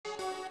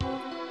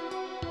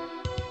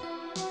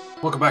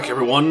Welcome back,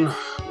 everyone.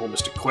 More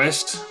Mystic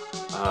Quest.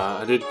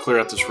 I did clear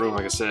out this room,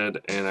 like I said,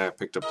 and I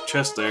picked up the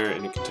chest there,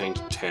 and it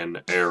contained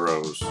 10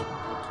 arrows.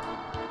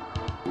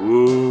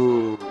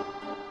 Ooh.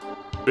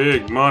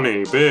 Big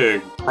money,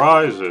 big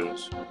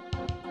prizes.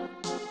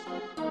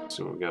 Let's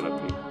see what we got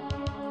up here.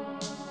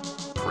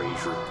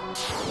 Treasure.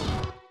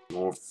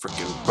 More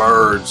freaking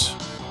birds.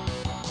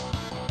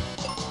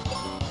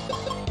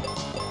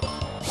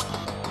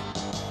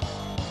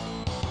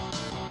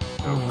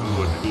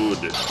 Oh,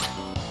 good.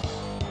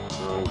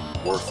 Oh,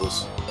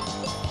 worthless.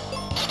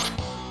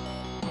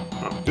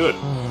 Oh, good.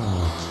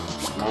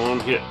 Come on,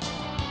 hit.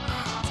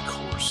 Of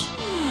course.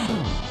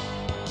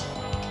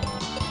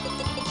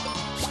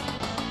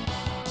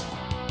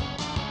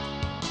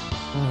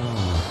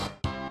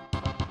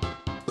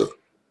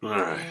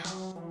 Alright.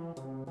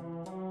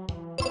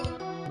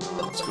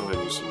 Let's go ahead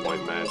and use some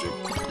white magic.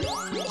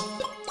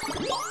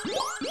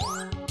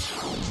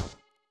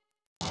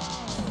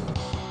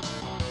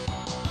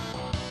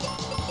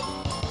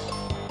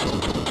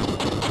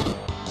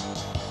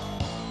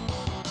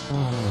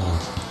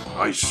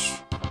 Nice.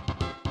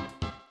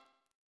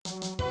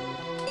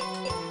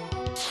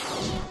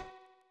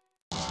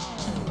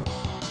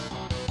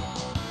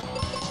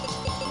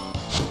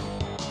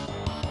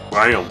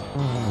 Bam!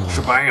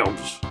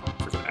 Shabams!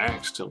 Freaking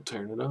axe still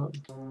tearing it up.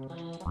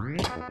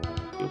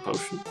 Heal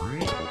potion.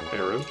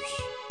 Arrows.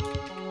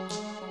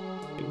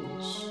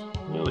 Things.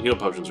 Well, the heal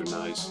potions are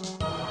nice.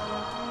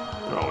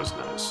 They're always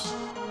nice.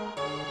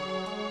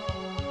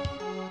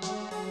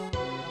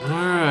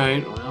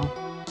 Alright, well.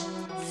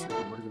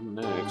 Where to go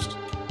next?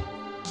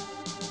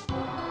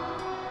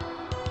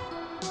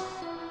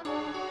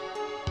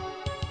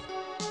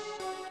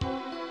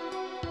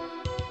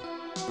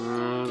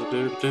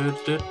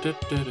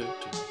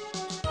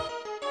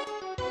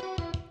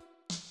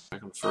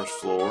 Back on the first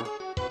floor.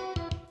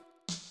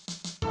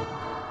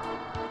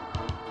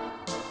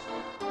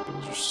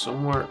 Is there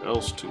somewhere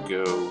else to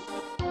go?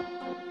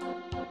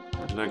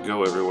 Or did I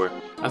go everywhere?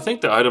 I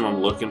think the item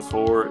I'm looking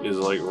for is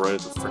like right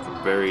at the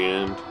freaking very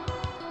end.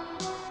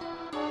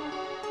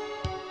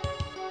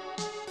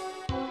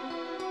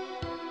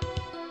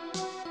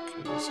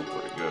 Okay, let's see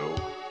where to go.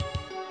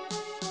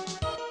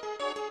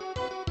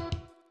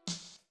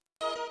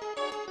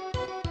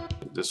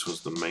 This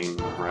was the main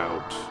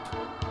route.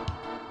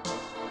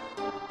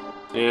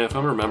 Yeah, if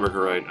I remember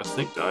right, I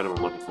think the item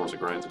I'm looking for is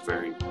like right at the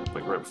very,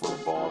 like right before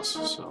the boss.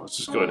 So let's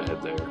just go ahead and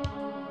head there.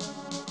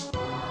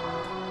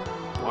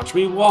 Watch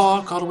me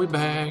walk all the way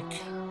back.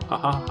 Ha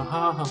ha ha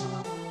ha ha.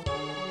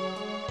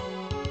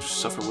 Just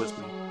suffer with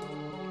me.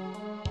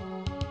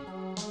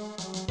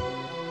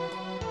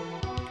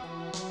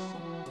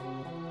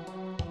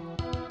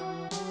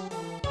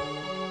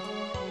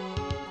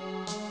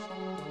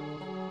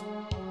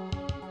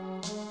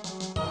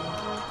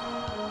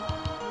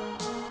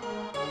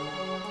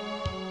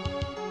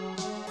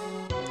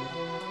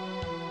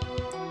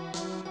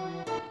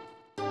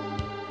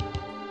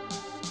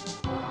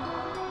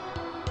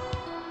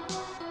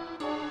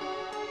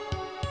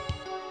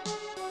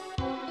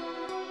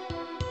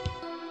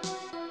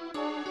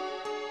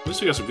 At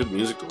least we got some good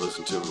music to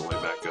listen to on the way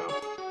back up.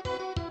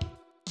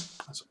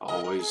 That's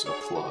always a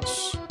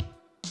plus.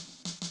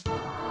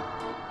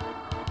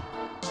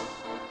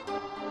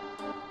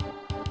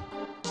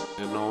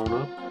 Heading on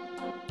up.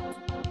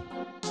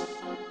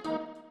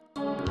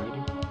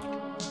 Alrighty.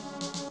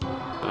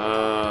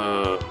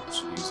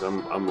 Jeez,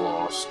 I'm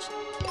lost.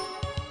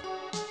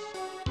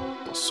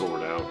 I'll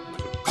sort out. I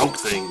can poke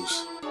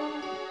things.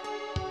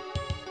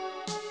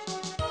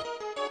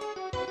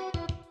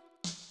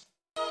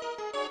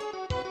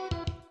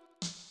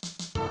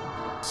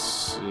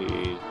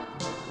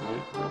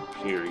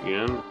 Here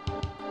again.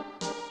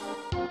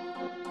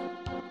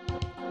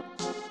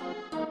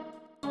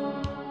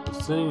 The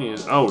thing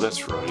is, oh,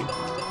 that's right.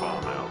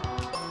 Bomb out.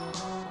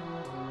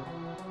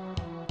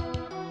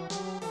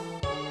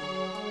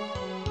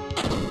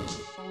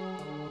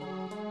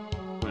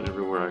 Went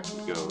everywhere I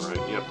could go,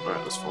 right? Yep. All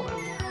right, let's fall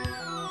down here.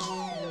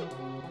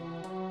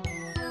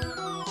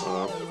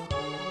 Up.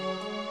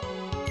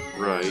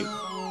 Right.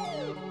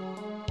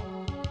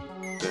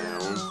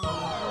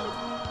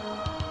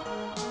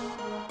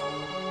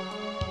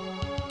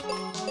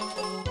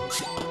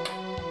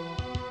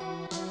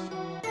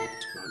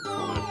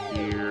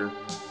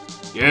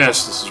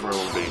 Yes, this is where I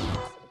want to be.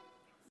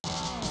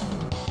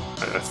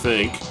 I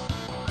think.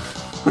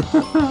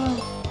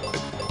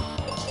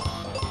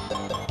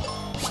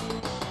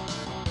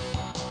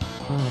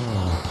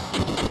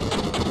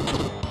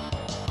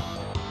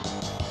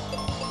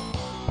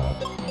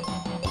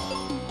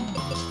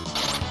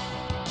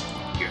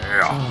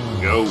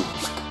 Yeah, go.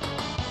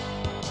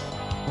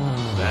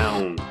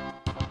 Down.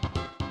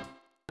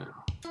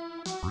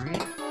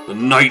 The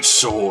Night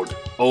Sword.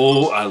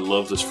 Oh, I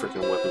love this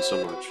freaking weapon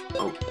so much.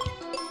 Oh.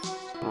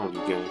 Oh,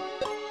 you game.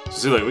 So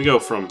see, like, we go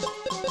from,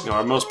 you know,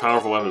 our most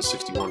powerful weapon is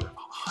 61 to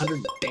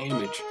 100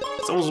 damage.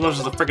 It's almost as much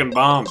as the freaking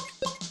bomb.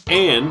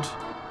 And,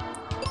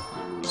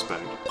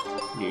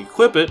 when you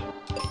equip it,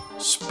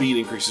 speed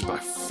increases by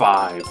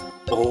 5.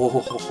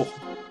 Oh.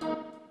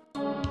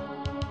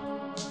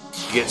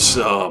 Get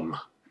some.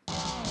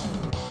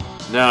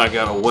 Now I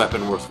got a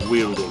weapon worth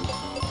wielding.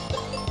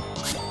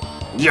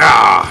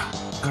 Yeah!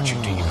 Got you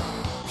deep.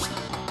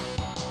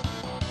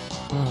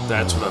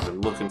 That's what I've been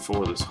looking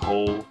for this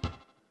whole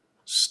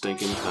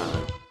stinking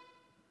time.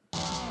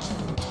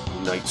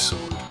 Night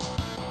sword.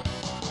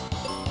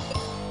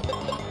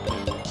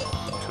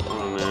 Come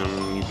on,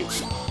 man. You can.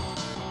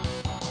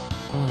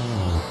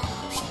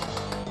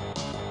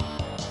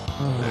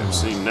 There,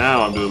 see,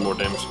 now I'm doing more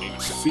damage than even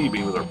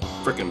Phoebe with her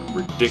frickin'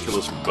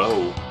 ridiculous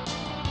bow.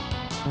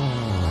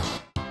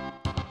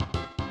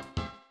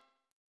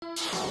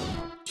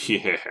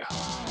 Yeah.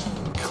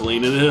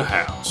 Cleaning the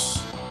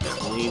house.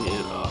 Clean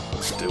it up.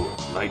 Let's do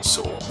it. Night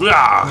sword.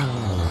 Ah!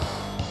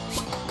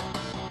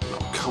 No,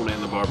 Conan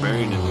the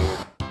Barbarian in here.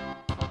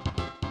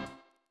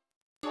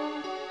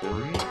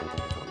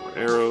 More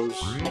arrows.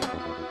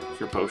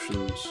 Cure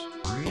potions.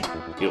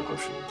 Heal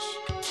potions.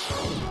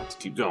 Let's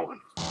keep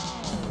going.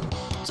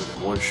 It's like a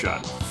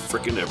one-shot.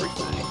 Frickin'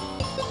 everything.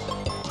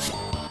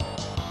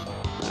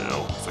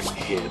 Now, if I can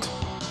hit.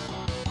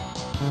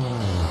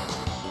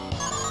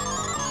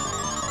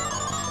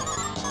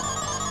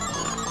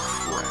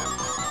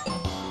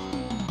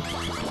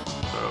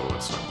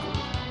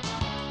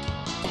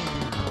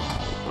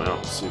 Well,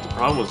 see, the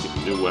problem with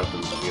getting new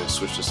weapons is you gotta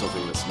switch to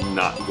something that's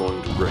not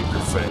going to break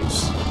your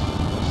face.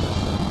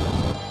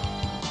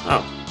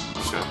 Oh,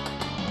 okay.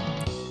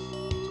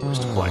 It's a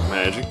waste of black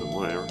magic, but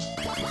whatever.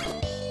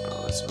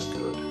 Oh, that's not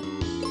good.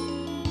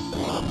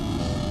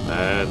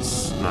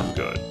 That's not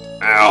good.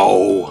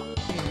 Ow!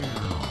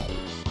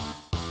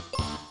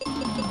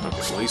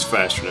 Okay, well, he's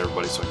faster than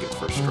everybody, so I get the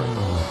first strike.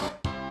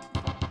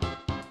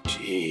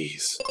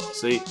 Jeez.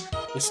 See,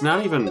 it's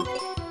not even the,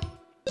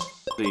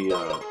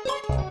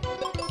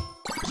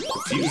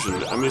 confusion.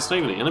 I mean, it's not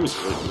even the enemies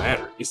that really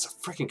matter. It's the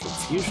freaking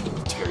confusion that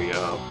will tear you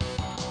up.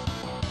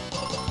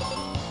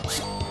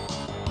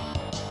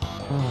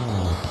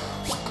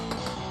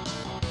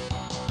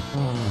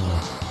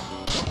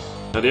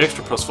 Now, the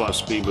extra +5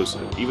 speed boost,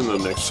 even though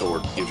the next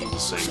sword gives you the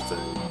same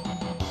thing,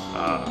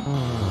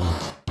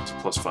 it's a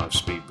 +5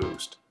 speed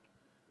boost.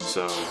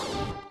 So,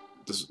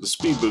 the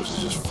speed boost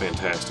is just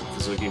fantastic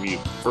because it'll give you,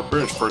 for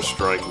pretty much first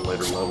strike and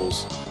later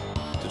levels,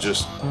 to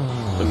just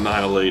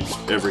annihilate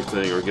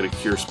everything or get a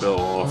cure spell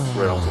off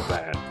right off the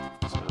bat.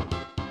 So.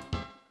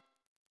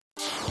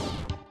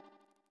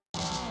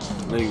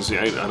 And then you can see,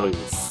 I don't even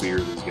fear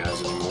these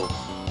guys anymore.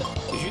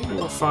 Did you get any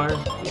more fire?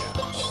 Yeah,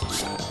 just do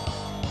that.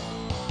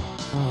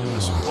 In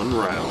this one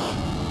round.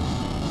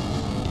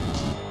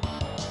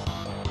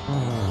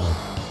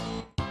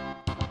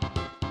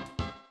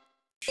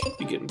 Should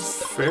be getting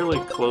fairly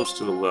close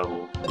to a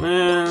level.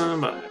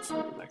 About half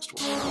for the next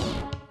one.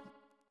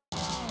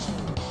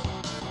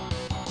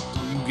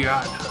 You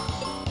got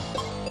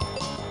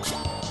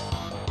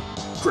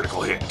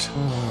critical hit,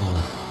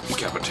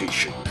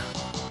 decapitation,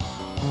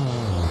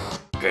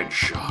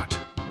 headshot.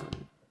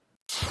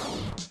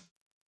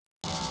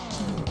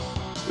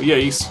 But yeah,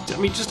 you see, I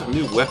mean, just a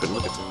new weapon.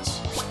 Look at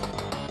this.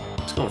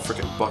 It's going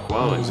freaking buck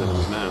wild he's in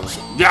his now.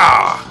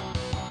 Yeah.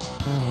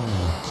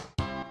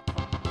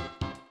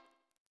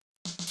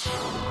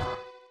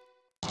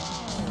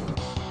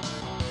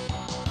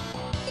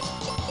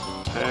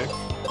 Attack.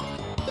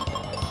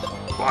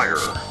 Fire.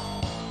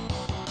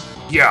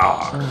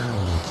 Yeah.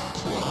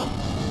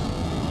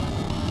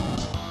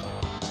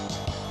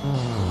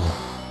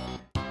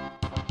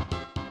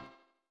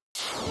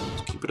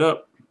 Let's keep it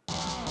up.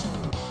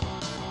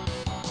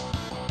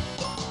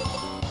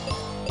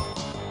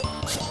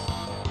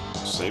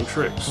 Same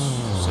tricks,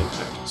 same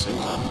tactic, same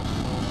time.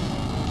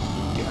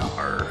 Yeah.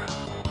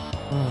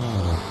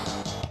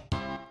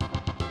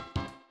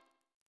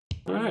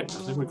 Alright, I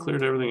think we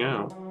cleared everything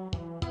out.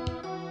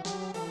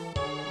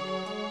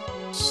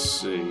 Let's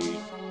see.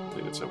 I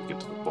think that's how we get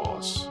to the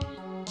boss.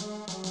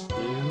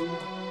 And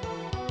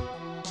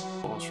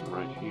boss from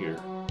right here.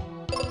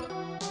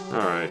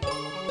 Alright,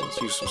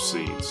 let's use some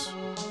seeds.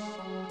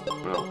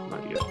 Well,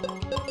 not yet.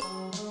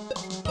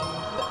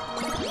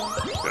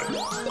 Okay.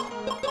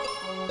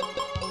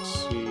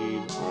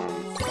 Seed on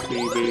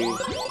Phoebe.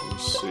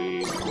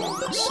 Seed on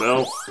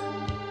myself.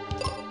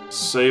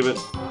 Save it.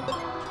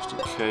 Just in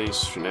case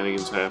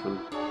shenanigans happen.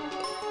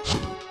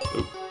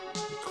 Oop.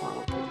 Climb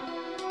up here.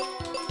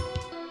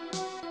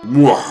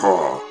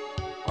 Mwaha!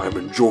 I'm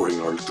enjoying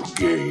our little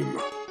game.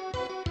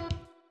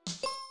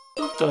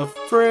 What the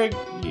frig?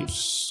 You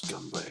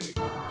scumbag.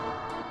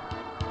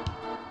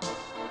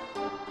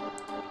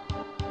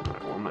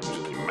 Alright, well, I'm not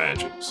using any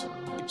magic, so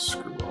I can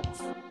screw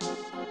off.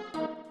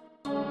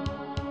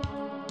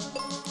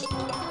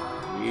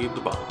 Need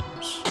the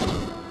bombs.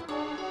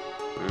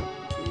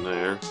 In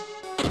there.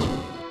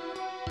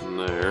 In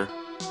there.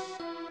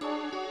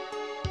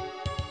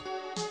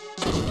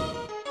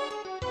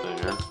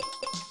 There.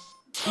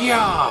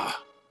 Yeah!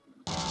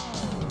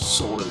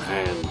 Sword in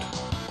hand.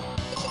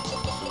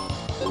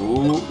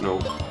 Ooh, no.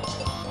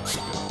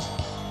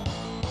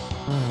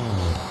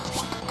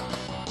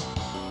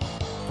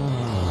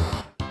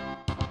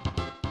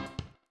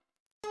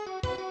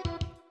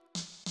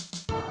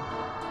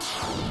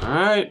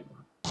 Alright.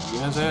 You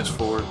guys asked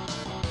for it.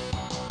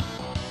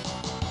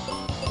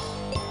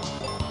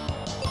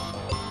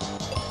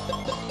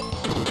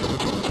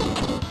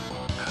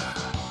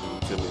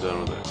 Couldn't have done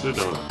with that. Could have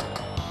done with that.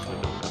 Could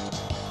have done with that.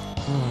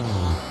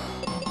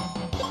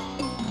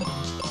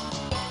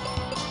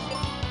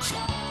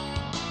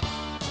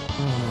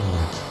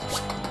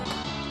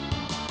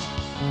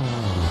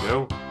 There we go.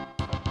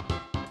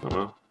 Oh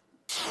well.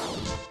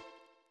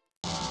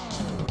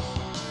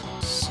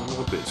 Son of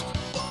a biscuit.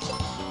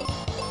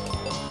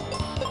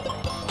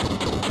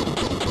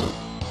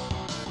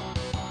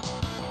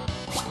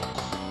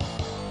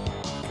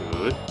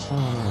 Good.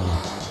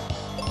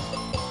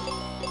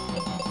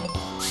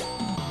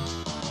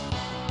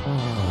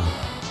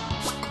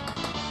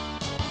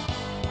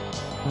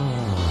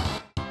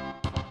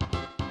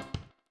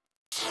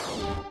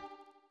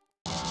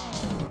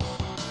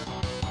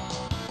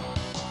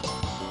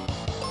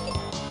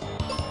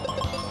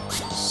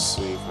 Let's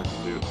see if I can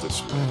do it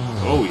this way.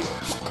 Oh yeah.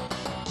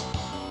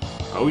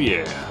 Oh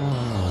yeah.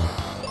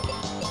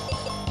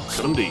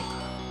 Cut him deep.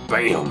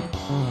 Bam.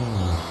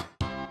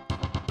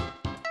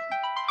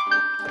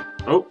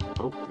 Oh,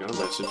 got a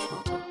message.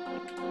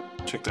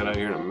 I'll check that out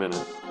here in a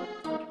minute.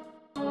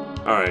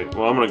 Alright,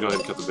 well I'm gonna go ahead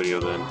and cut the video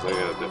then, because I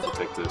gotta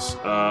definitely take this.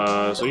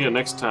 So yeah,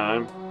 next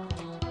time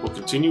we'll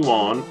continue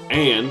on,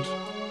 and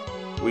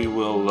we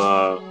will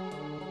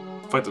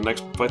fight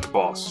the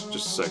boss.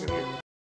 Just a second here.